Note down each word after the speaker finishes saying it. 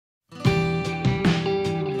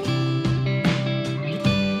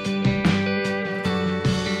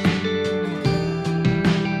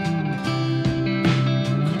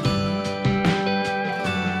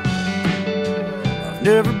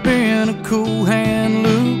being a cool hand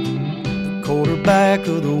Luke, the quarterback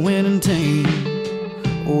of the winning team,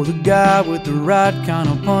 or the guy with the right kind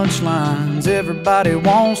of punchlines everybody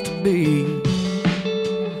wants to be.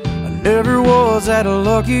 I never was that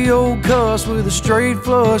lucky old cuss with a straight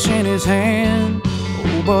flush in his hand.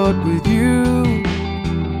 Oh, but with you,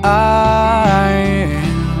 I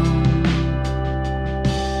am.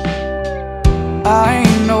 I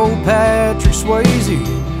ain't no Patrick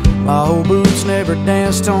Swayze. My old boots never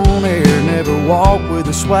danced on air, never walked with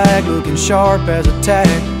a swag looking sharp as a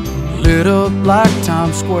tack, lit up like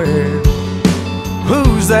Times Square.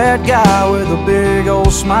 Who's that guy with a big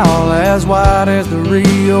old smile as wide as the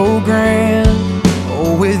Rio Grande?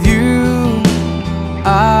 Oh, with you,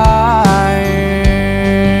 I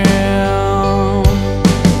am.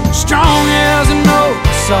 Strong as an oak,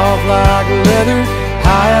 soft like leather,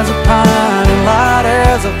 high as a pine and light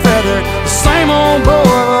as a feather. The same old boy,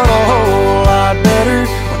 but a whole lot better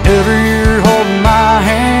whenever you're holding my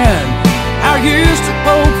hand. I used to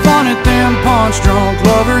poke fun at them punch-drunk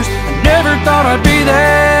lovers. I never thought I'd be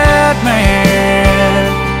that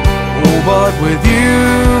man. Oh, but with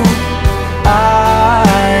you, I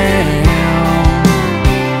am.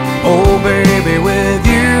 Oh, baby, with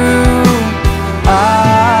you, I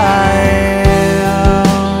am.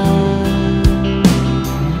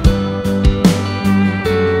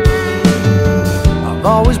 I've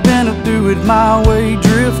always been a do-it-my-way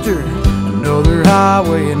drifter. Another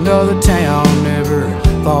highway, another town. Never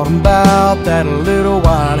thought about that little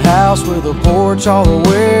white house with a porch all the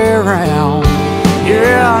way around.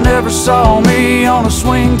 Yeah, I never saw me on a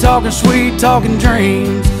swing talking sweet, talking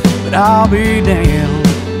dreams. But I'll be damned,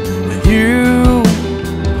 with you,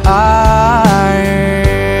 I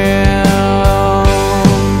am.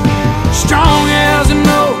 Strong as an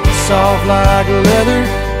oak, soft like leather,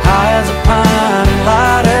 high as a pine and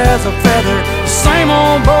light as a feather. Same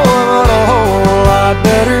old boy, but a whole lot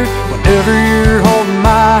better whenever you're holding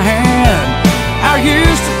my hand. I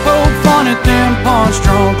used to poke fun at them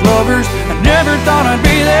punch-drunk lovers. I never thought I'd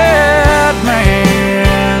be that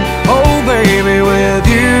man. Oh, baby, with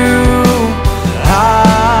you,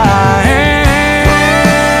 I am.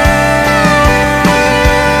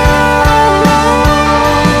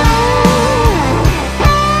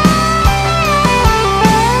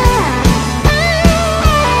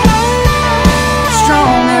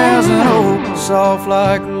 Soft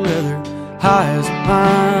like leather, high as a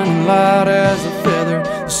pine and light as a feather.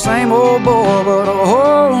 The same old boy, but a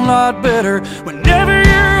whole lot better whenever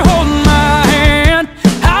you're holding my hand.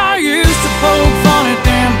 I used to poke fun at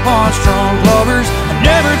them punch-drunk lovers. I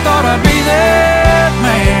never thought I'd be that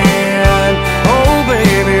man. Oh,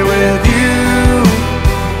 baby, with you,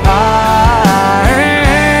 I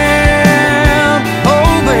am.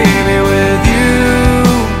 Oh, baby, with you,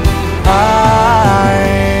 I am.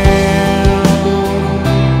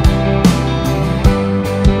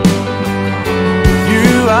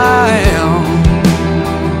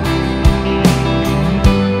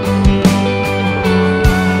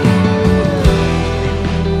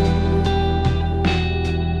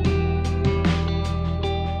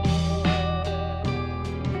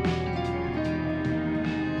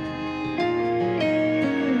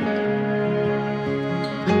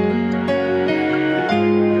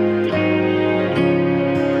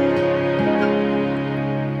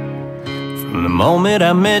 From the moment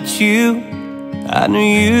I met you, I knew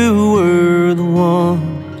you were the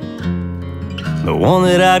one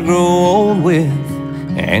that I'd grow old with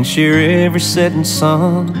and share every setting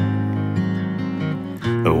sun.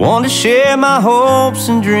 The one to share my hopes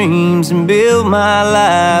and dreams and build my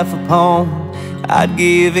life upon. I'd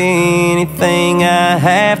give anything I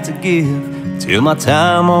have to give till my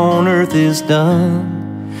time on earth is done.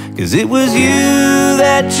 'Cause it was you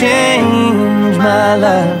that changed my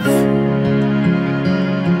life.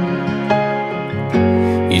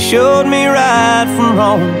 You showed me right from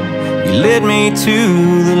wrong, you led me to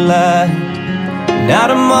the light. Not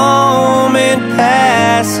a moment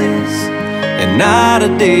passes and not a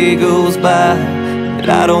day goes by that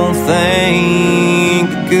I don't thank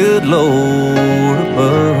the good Lord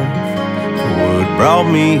above for what brought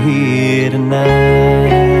me here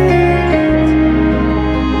tonight.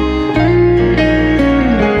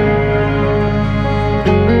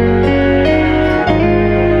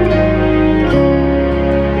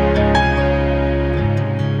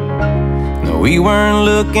 We weren't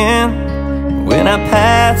looking when our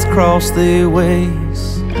paths crossed their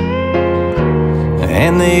ways,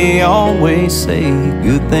 and they always say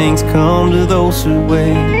good things come to those who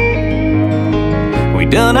wait. We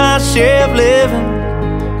done our share of living,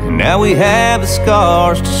 and now we have the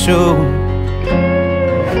scars to show.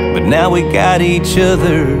 But now we got each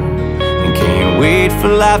other, and can't wait for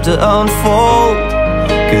life to unfold.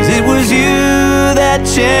 'Cause it was you that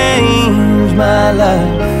changed my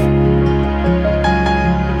life.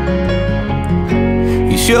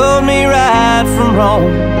 You showed me right from wrong,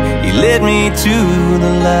 you led me to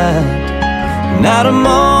the light. Not a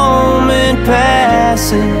moment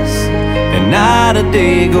passes and not a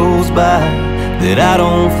day goes by that I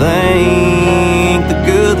don't thank the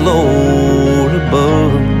good Lord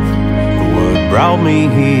above for what brought me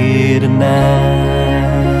here tonight.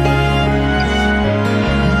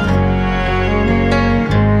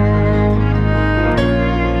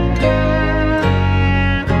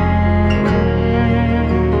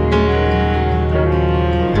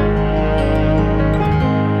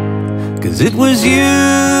 'Cause it was you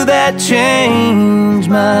that changed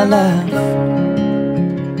my life.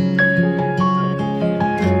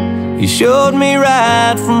 You showed me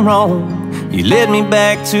right from wrong, you led me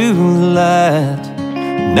back to the light.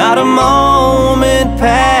 Not a moment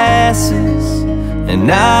passes and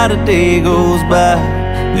not a day goes by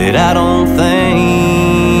that I don't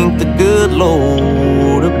thank the good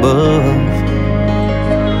Lord above.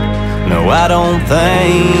 No, I don't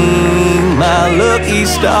thank my lucky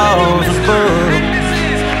stars above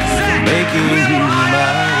for making you my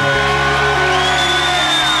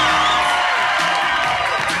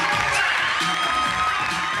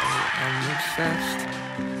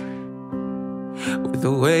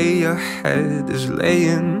the way your head is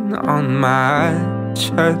laying on my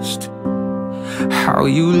chest. How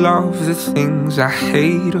you love the things I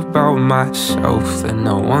hate about myself that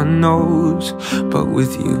no one knows, but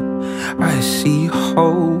with you I see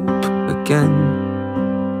hope again.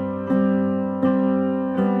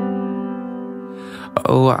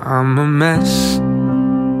 Oh, I'm a mess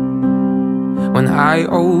when I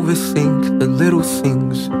overthink the little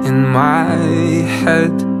things in my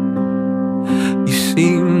head. You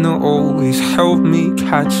seem to always help me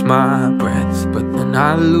catch my breath, but then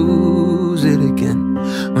I lose it again.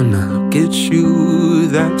 When I get you,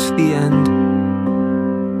 that's the end.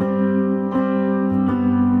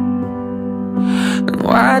 And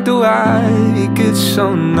why do I get so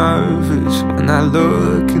nervous when I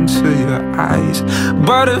look into your eyes?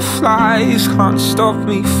 Butterflies can't stop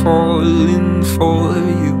me falling for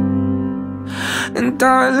you. And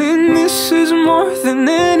darling, this is more than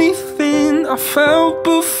anything I felt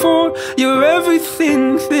before. You're everything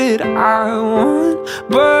that I want,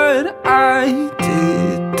 but I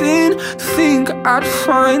didn't think I'd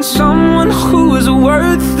find someone who is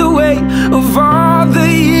worth the weight of all the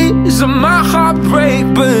years of my heartbreak.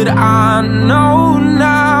 But I know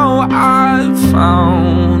now I've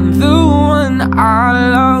found the one I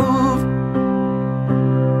love.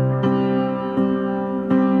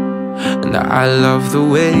 I love the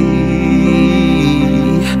way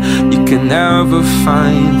you can never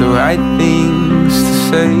find the right things to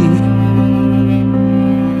say,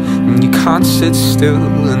 and you can't sit still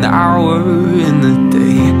an hour in the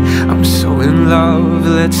day. I'm so in love,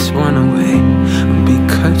 let's run away,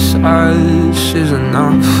 because us is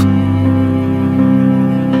enough.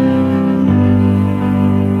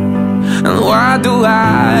 And why do I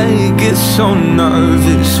get so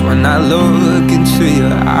nervous when I look into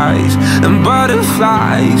your eyes? And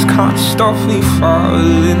butterflies can't stop me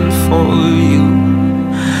falling for you.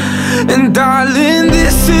 And darling,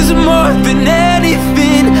 this is more than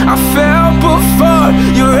anything I felt before.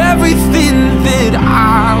 You're everything that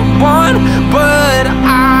I want, but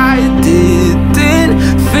I didn't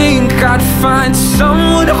think I'd find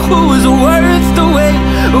someone who was worth the weight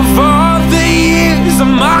of all the years of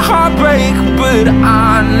my heartbreak. But I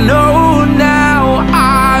know now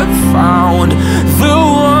I've found the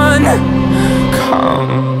one.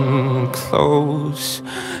 Come close,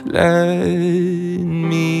 let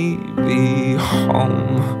me be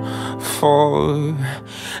home for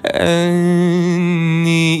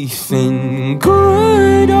anything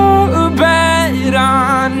good or bad.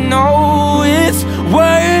 I know it's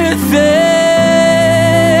worth it.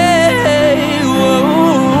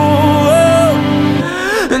 Whoa.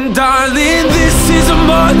 And darling, this is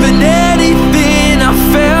more than